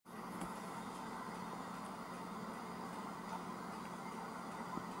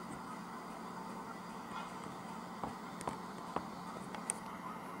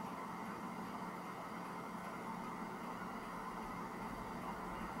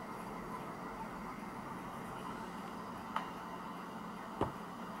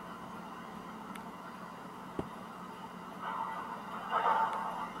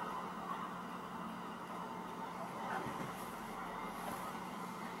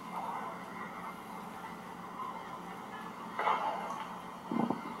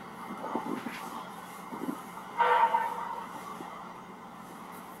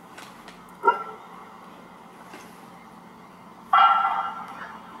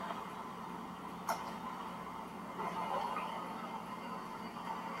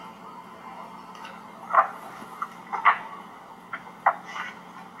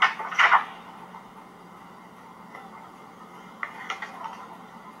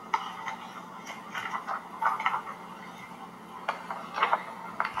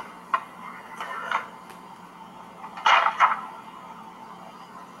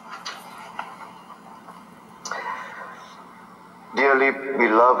Dearly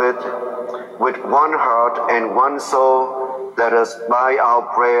beloved, with one heart and one soul, let us by our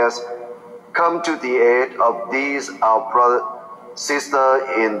prayers come to the aid of these our brother, sister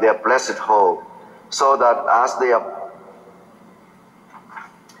in their blessed hope, so that as they are,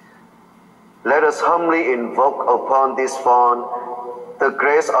 let us humbly invoke upon this font the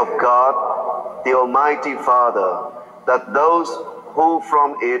grace of God, the Almighty Father, that those who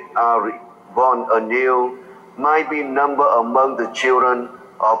from it are born anew might be numbered among the children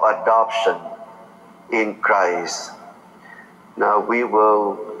of adoption in Christ. Now we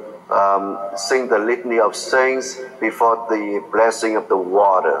will sing the Litany of Saints before the blessing of the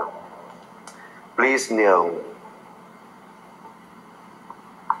water. Please kneel.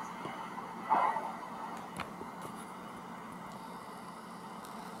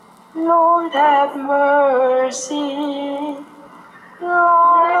 Lord have mercy.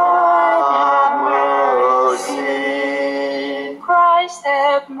 Lord have mercy. Christ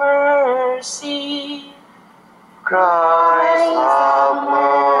have mercy. Christ have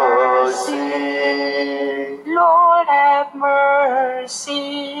mercy. Lord have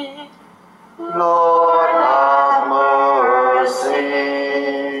mercy. Lord have mercy.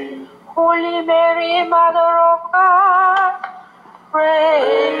 Holy Mary, Mother of God,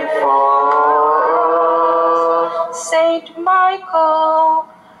 pray for us. Saint Michael,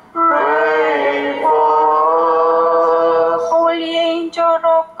 pray for us. Holy Angel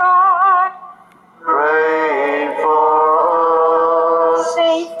of God, Pray for us.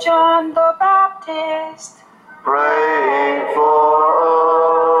 Saint John the Baptist, Pray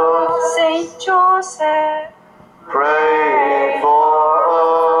for us. Saint Joseph, Pray for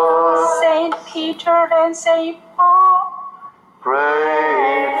us. Saint Peter and Saint Paul,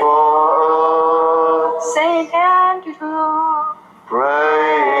 Pray for us. Saint Andrew,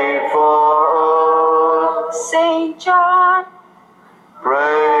 Pray for us. Saint John,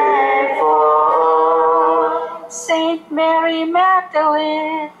 Pray for us. Saint Mary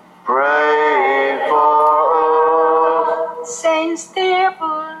Magdalene, Pray for us. Saint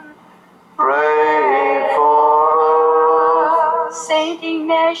Stephen, Pray for us. Saint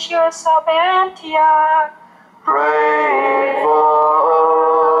Ignatius of Antioch, Pray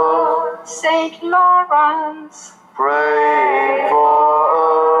for us. Saint Lawrence, Pray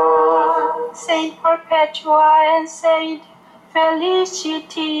for us. Saint Perpetua and Saint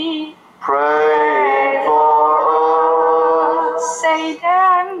Felicity, Pray for us. Saint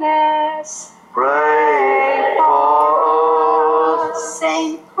Agnes, Pray for us.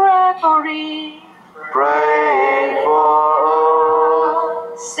 Saint Gregory, Pray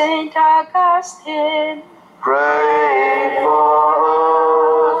for us. Saint Augustine, Pray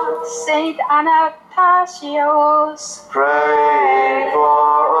for us. Saint Anastasius, Pray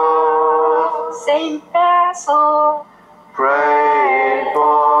for us. Saint Basil, Pray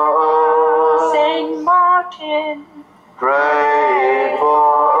for us. Saint Martin, Pray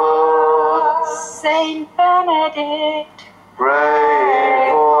for us. Saint Benedict, Pray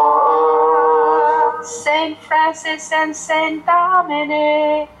for us. Saint Francis and Saint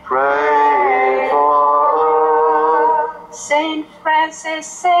Dominic, Pray for us. Saint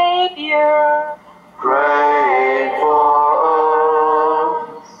Francis Xavier, Pray for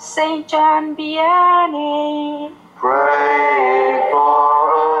us. Saint John Vianney, Pray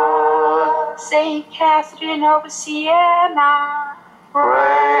for us. Saint Catherine of Siena,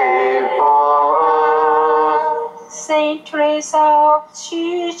 Pray for us. Saint Teresa of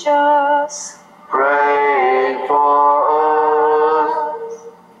Jesus, Pray for us.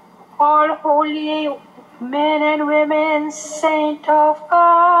 all holy men and women, saint of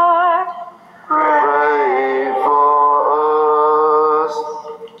God, Pray for us.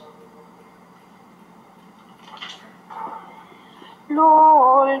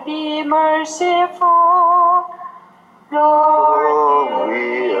 Lord be merciful, Lord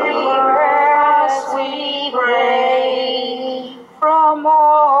hear us, we pray, from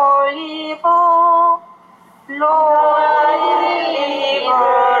all evil, Lord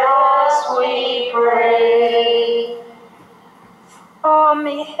deliver us, we pray, from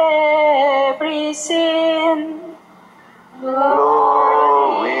every sin,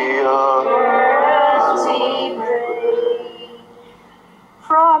 Lord, we hear us, we pray,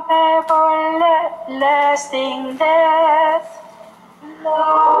 from everlasting death,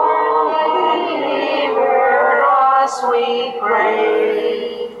 Lord deliver us, we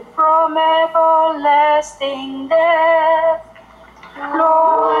pray, from everlasting death,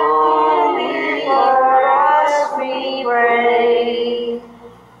 Lord deliver us, we pray,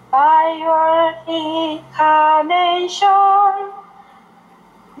 by your incarnation,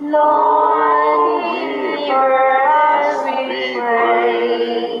 Lord deliver us, we pray.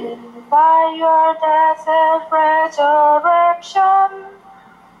 your death and resurrection.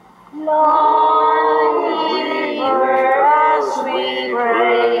 Lord, deliver us, we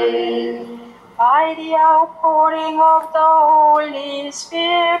pray. By the outpouring of the Holy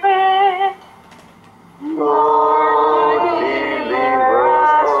Spirit, Lord, deliver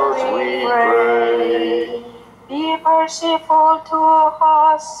us, we pray. Be merciful to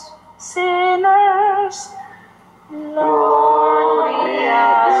us, sinners. Lord, we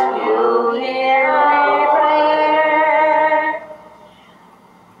ask you, hear our prayer.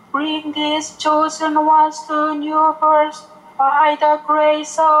 Bring these chosen ones to new birth by the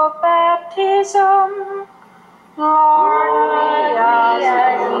grace of baptism. Lord, we ask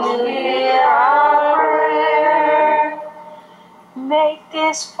you, hear our prayer. Make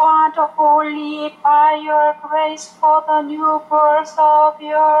this font holy by your grace for the new birth of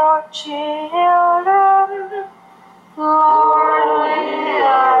your children. Lord, we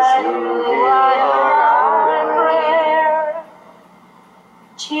ask you, hear our prayer.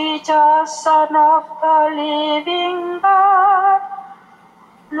 Jesus, Son of the living God,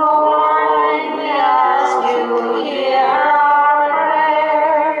 Lord, we ask you, hear our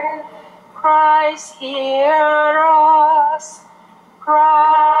prayer. Christ, hear us.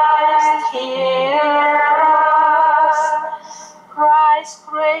 Christ, hear us. Christ,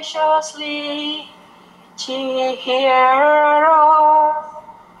 graciously hear us.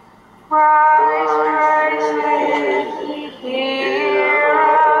 Christ, graciously hear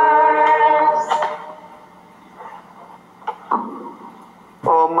us.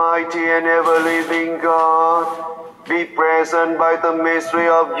 Almighty and ever-living God, be present by the mystery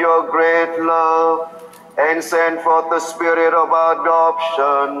of your great love and send forth the spirit of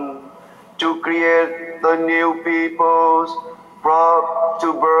adoption to create the new peoples brought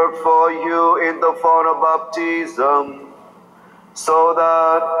to birth for you in the form of baptism, so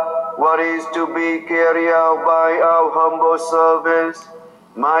that what is to be carried out by our humble service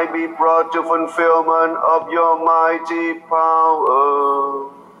might be brought to fulfillment of your mighty power.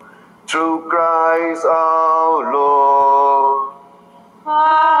 Through Christ our Lord.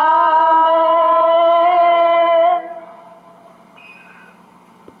 Amen.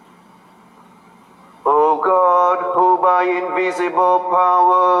 O God, who by invisible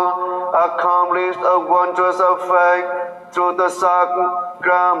power accomplished a wondrous effect through the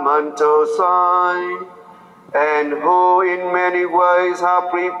sacramental sign, and who in many ways have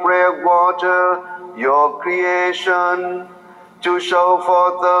prepared water, your creation, to show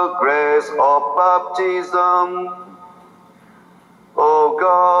forth the grace of baptism. O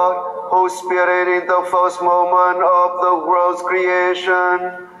God, whose Spirit in the first moment of the world's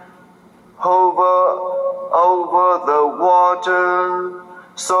creation hover over the water,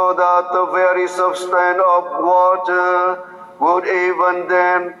 so that the very substance of water would even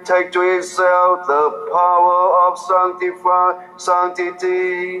then take to itself the power of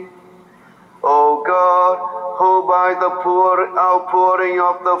sanctity. O God, who by the outpouring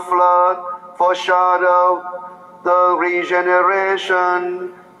of the flood foreshadowed the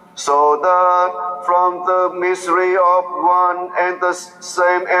regeneration, so that from the mystery of one and the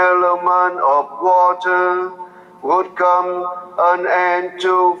same element of water would come an end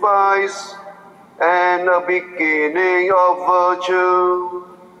to vice and a beginning of virtue.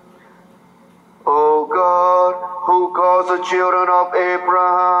 O God, who caused the children of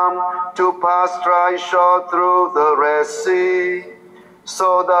Abraham to pass dry shod through the Red Sea,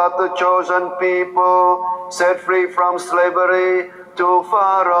 so that the chosen people, set free from slavery to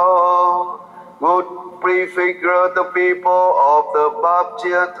Pharaoh, would prefigure the people of the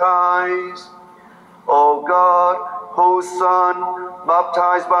baptized. O God, whose Son,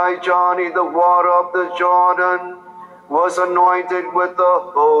 baptized by John in the water of the Jordan, was anointed with the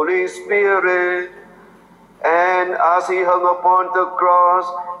Holy Spirit, and as he hung upon the cross,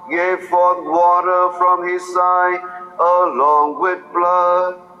 gave forth water from his side along with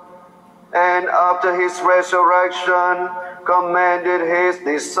blood, and after his resurrection commanded his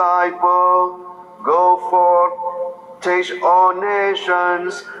disciples, go forth, teach all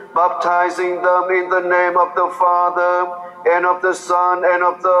nations, baptizing them in the name of the Father, and of the Son, and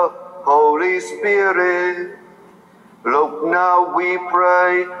of the Holy Spirit. Look now, we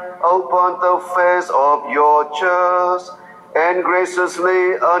pray, upon the face of your church, and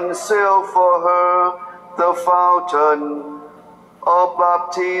graciously unseal for her the fountain of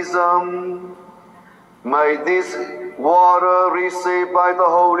baptism. May this water receive by the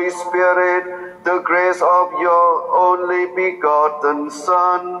Holy Spirit the grace of your only begotten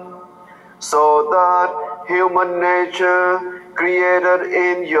Son, so that human nature, created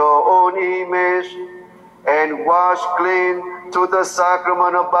in your own image, and washed clean through the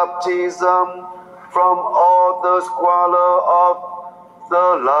sacrament of baptism, from all the squalor of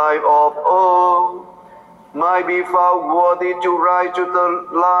the life of all, might be found worthy to rise to the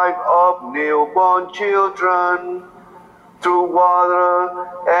life of newborn children, through water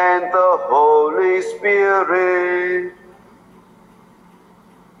and the Holy Spirit.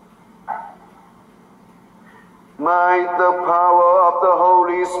 Might the power of the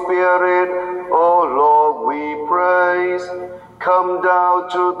Holy Spirit, O Lord, we praise, come down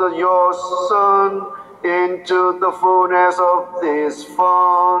to your Son into the fullness of this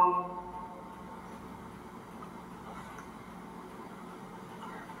font,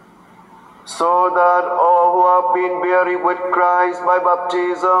 so that all who have been buried with Christ by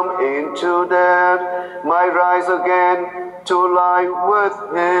baptism into death might rise again to life with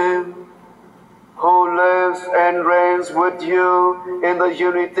him, who lives and reigns with you in the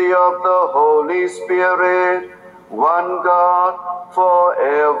unity of the Holy Spirit, one God,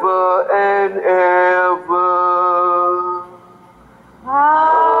 forever and ever.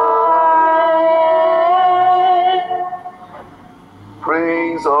 Amen.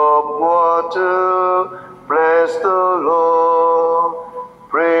 Springs of water, bless the Lord.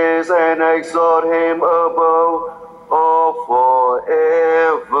 Praise and exalt him above all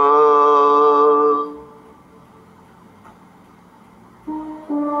forever.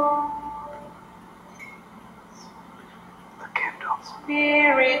 The candles.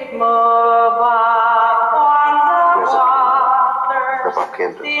 Spirit, move upon the waters. The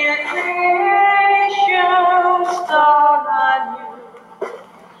candles. Dear creation, stone anew.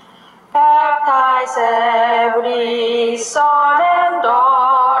 Baptize every son and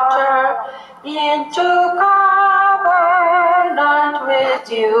daughter into covenant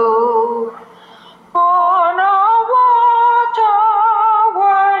with you. Born of water,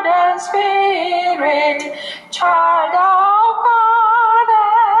 word and spirit, child of God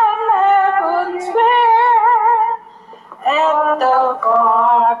and heaven's spirit, and the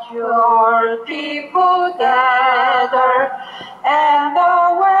God your people gather, and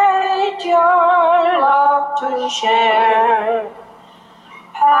await your love to share.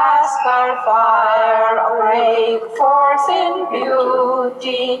 Paschal fire, break forth in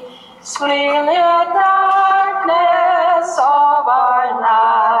beauty, sweet darkness of our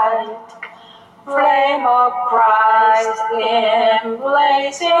night. Flame of Christ in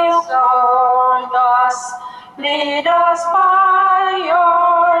blazing stardust, lead us by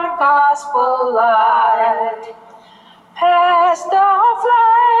your gospel light. Pass the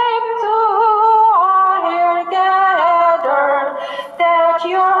flame to all here gathered, that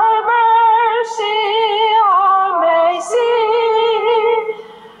your mercy all may see.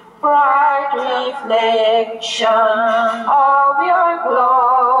 Bright reflection of your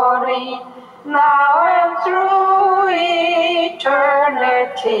glory, now and through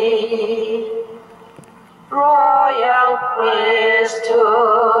eternity. Royal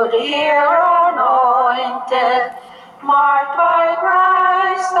priesthood here anointed, marked by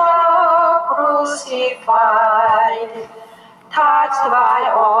Christ the crucified, touched by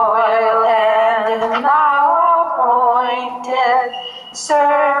oil and now appointed,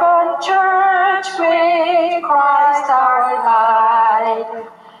 servant church with Christ our guide.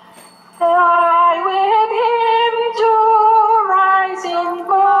 Fly with him to rise in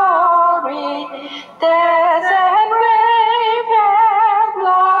glory, death and grave have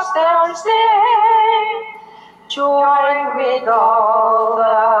lost their sting. Join with all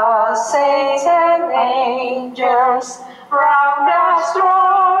the saints and angels, round the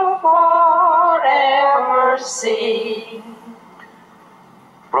throne forever sing.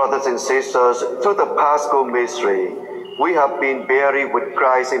 Brothers and sisters, through the Paschal mystery, we have been buried with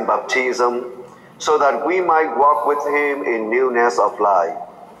Christ in baptism, so that we might walk with him in newness of life.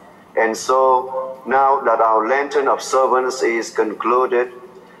 And so, now that our Lenten observance is concluded,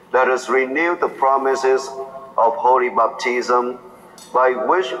 let us renew the promises of holy baptism, by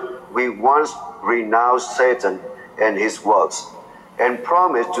which we once renounced Satan and his works, and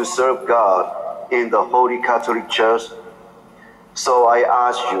promised to serve God in the Holy Catholic Church. So I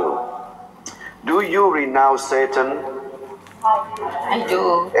ask you, do you renounce Satan? I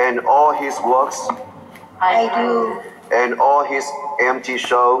do. And all his works? I do. And all his empty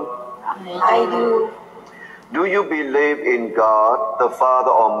show? I do. Do you believe in God, the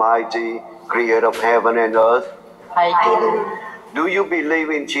Father Almighty, creator of heaven and earth? I do. Do you believe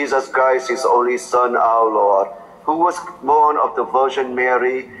in Jesus Christ, his only Son, our Lord, who was born of the Virgin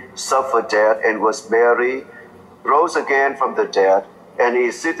Mary, suffered death, and was buried, rose again from the dead, and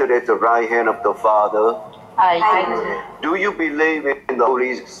is seated at the right hand of the Father? I do. Do you believe in the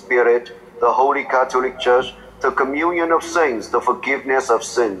Holy Spirit, the Holy Catholic Church, the communion of saints, the forgiveness of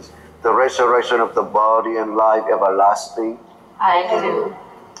sins, the resurrection of the body and life everlasting. I do.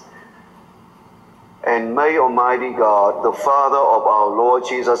 And may Almighty God, the Father of our Lord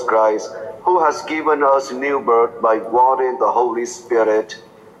Jesus Christ, who has given us new birth by water and the Holy Spirit,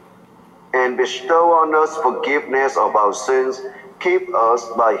 and bestow on us forgiveness of our sins, keep us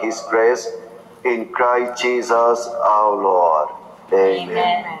by his grace in Christ Jesus our Lord. Amen.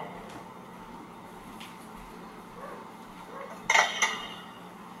 Amen.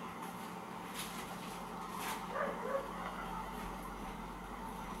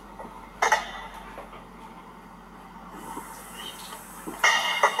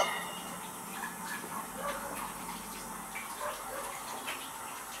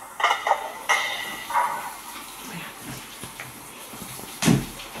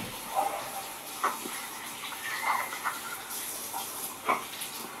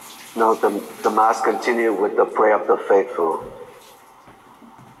 Now the Mass continue with the prayer of the faithful.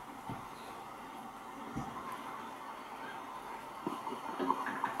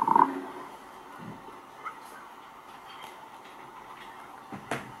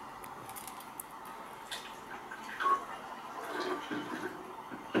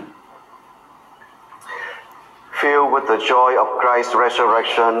 Filled with the joy of Christ's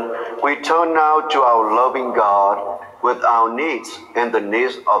resurrection, we turn now to our loving God with our needs and the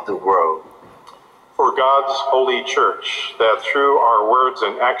needs of the world. For God's holy church, that through our words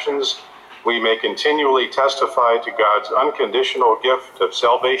and actions we may continually testify to God's unconditional gift of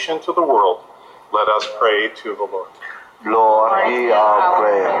salvation to the world, let us pray to the Lord. Lord, hear our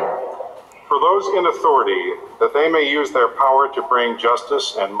prayer. For those in authority, that they may use their power to bring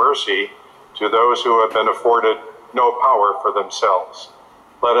justice and mercy to those who have been afforded no power for themselves,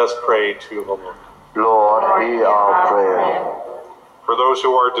 let us pray to the Lord. Lord, hear our prayer. For those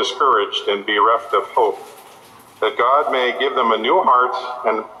who are discouraged and bereft of hope, that God may give them a new heart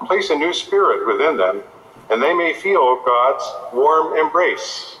and place a new spirit within them, and they may feel God's warm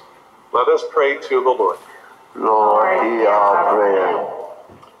embrace, let us pray to the Lord. Lord, hear our prayer.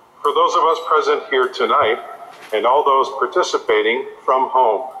 For those of us present here tonight, and all those participating from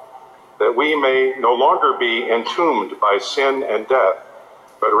home, that we may no longer be entombed by sin and death,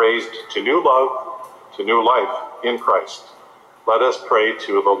 but raised to new love, to new life in Christ. Let us pray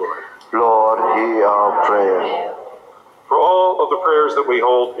to the Lord. Lord, hear our prayer. For all of the prayers that we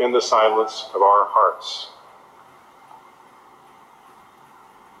hold in the silence of our hearts.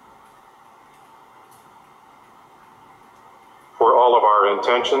 For all of our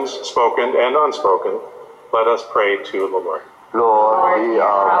intentions, spoken and unspoken, let us pray to the Lord. Lord, hear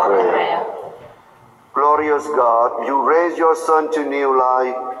our prayer. Glorious God, you raised your Son to new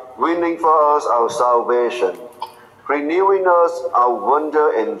life, winning for us our salvation, renewing us our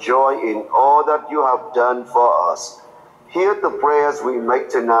wonder and joy in all that you have done for us. Hear the prayers we make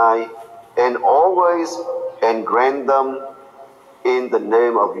tonight and always, and grant them in the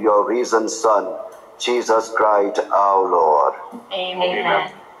name of your risen Son, Jesus Christ our Lord.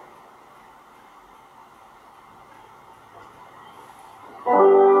 Amen.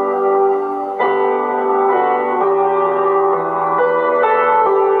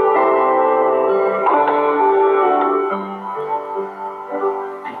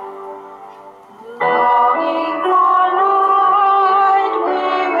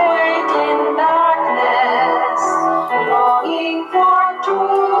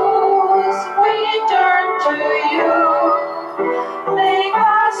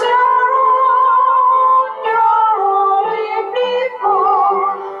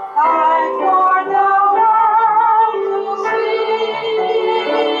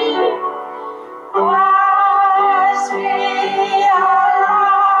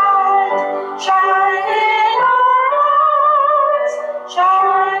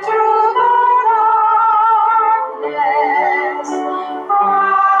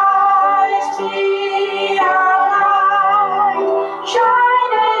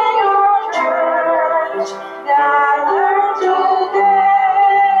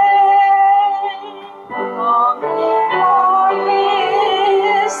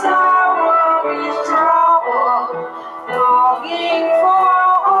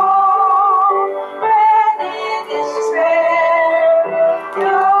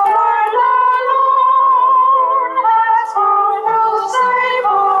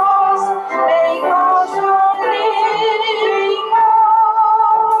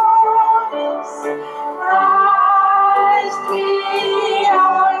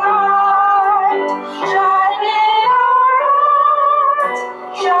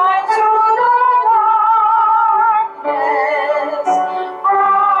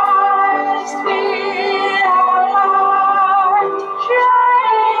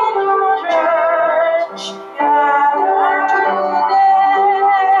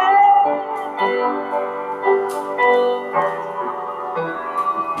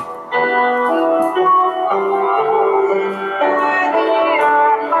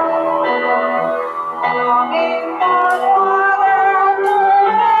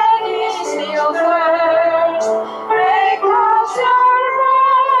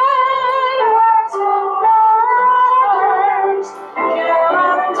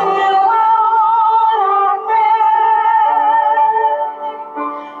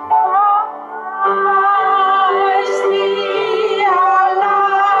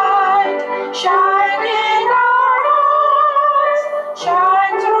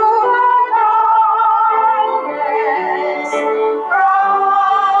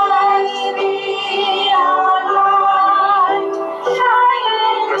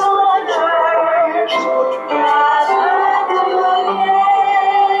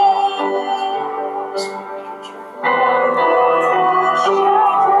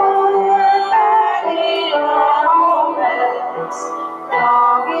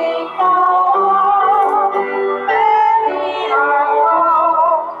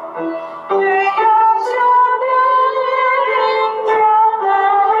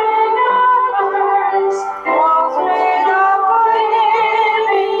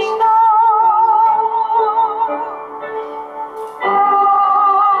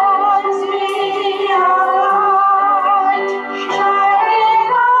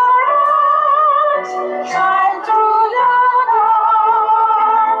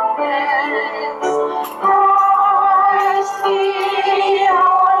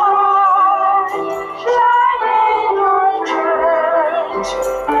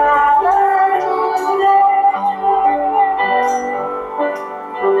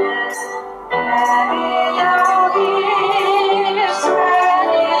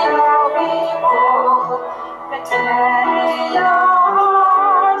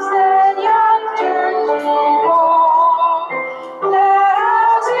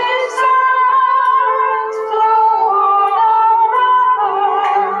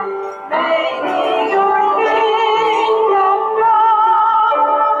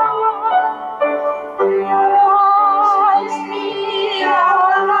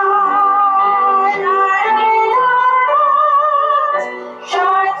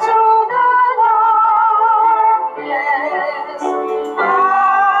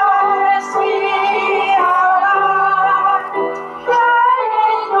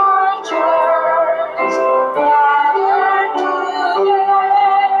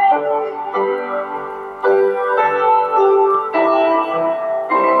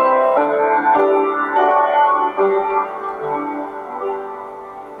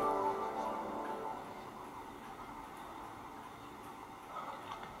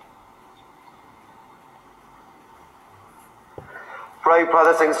 Pray,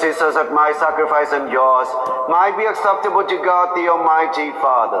 brothers and sisters, that my sacrifice and yours might be acceptable to God, the Almighty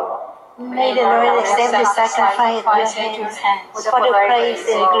Father. May the Lord accept the sacrifice at your hands for the praise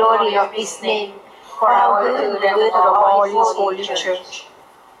and glory of His name, for our good and the good of all His holy church.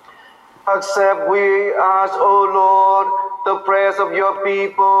 Accept, we ask, O Lord, the prayers of your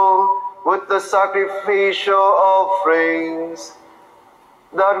people with the sacrificial offerings,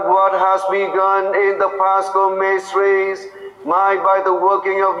 that what has begun in the Paschal mysteries might, by the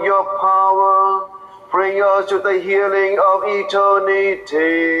working of your power, bring us to the healing of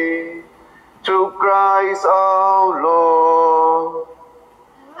eternity. Through Christ our Lord.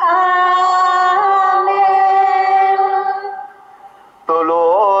 Amen. The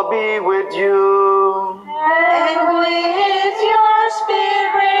Lord be with you. And with your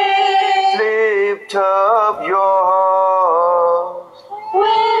spirit. Lift up your hearts. We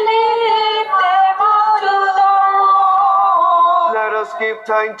lift them up to the Lord. Let us give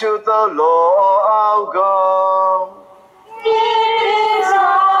thanks to the Lord our God. It is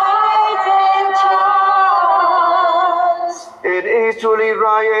right and just. It is truly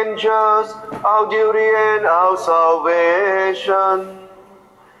right and just, our duty and our salvation,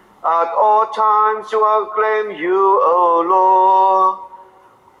 at all times to acclaim you, O Lord,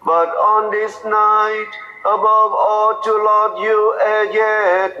 but on this night, above all to laud you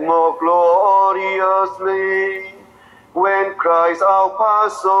yet more gloriously, when Christ our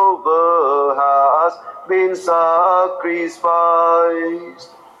Passover has been sacrificed.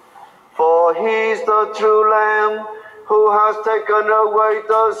 For he is the true Lamb who has taken away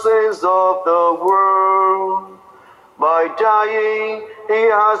the sins of the world. By dying, he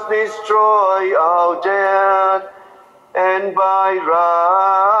has destroyed our death, and by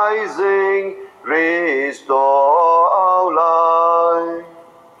rising, restore our life.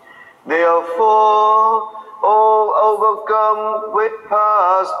 Therefore, all overcome with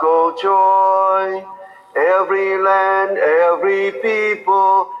paschal joy, every land, every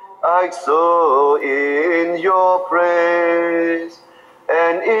people, exult in your praise,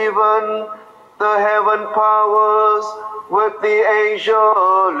 and even the heaven powers with the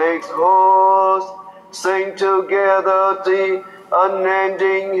angelic host sing together the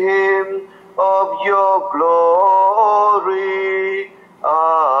unending hymn of your glory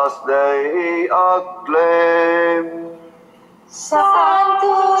as they acclaim.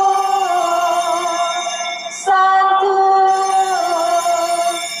 Sanctus, Sanctus,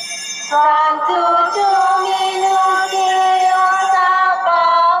 Sanctus Dominus Deus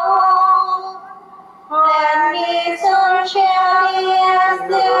Sabaoth, benedictus Celias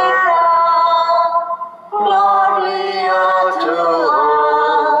Terra, Gloria Tua,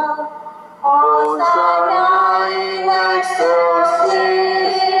 Hosanna in excelsis,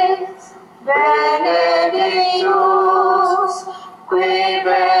 benedictus qui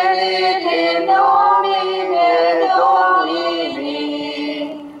venit in nomine Domini,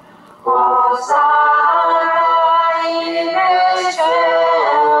 Hosanna in excelsis.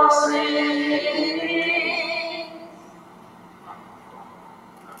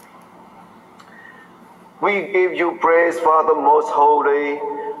 We give you praise, Father most holy,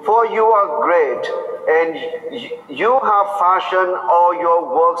 for you are great, and you have fashioned all your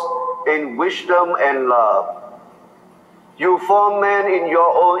works in wisdom and love. You formed man in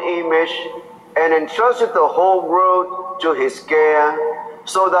your own image and entrusted the whole world to his care,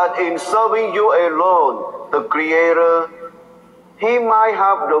 so that in serving you alone, the Creator, he might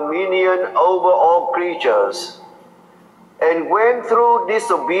have dominion over all creatures. And when through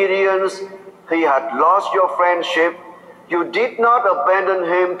disobedience he had lost your friendship, you did not abandon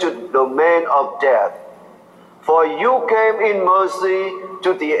him to the domain of death. For you came in mercy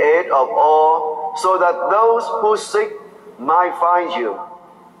to the aid of all, so that those who seek might find you.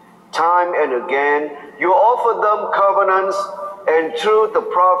 Time and again you offered them covenants, and through the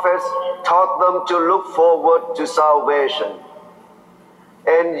prophets taught them to look forward to salvation.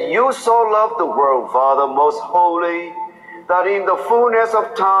 And you so loved the world, Father most holy, that in the fullness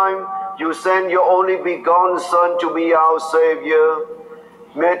of time you sent your only begotten Son to be our Savior,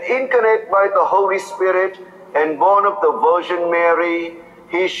 made incarnate by the Holy Spirit and born of the Virgin Mary.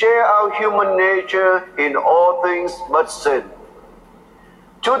 He shared our human nature in all things but sin.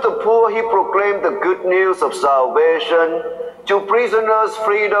 To the poor he proclaimed the good news of salvation, to prisoners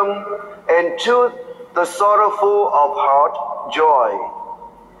freedom, and to the sorrowful of heart joy.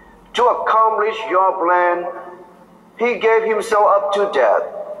 To accomplish your plan, he gave himself up to death,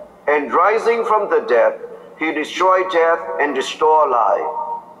 and rising from the dead, he destroyed death and restored life.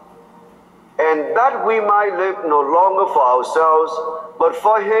 And that we might live no longer for ourselves, but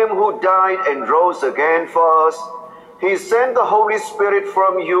for him who died and rose again for us, He sent the Holy Spirit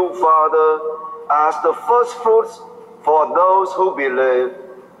from you, Father, as the first fruits for those who believe,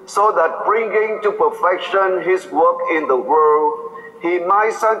 so that bringing to perfection his work in the world, he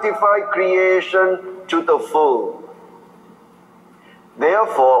might sanctify creation to the full.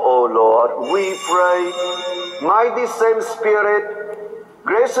 Therefore, O Lord, we pray, might the same Spirit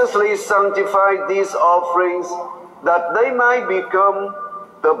graciously sanctify these offerings, that they might become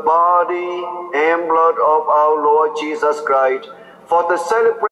the body and blood of our Lord Jesus Christ, for the celebration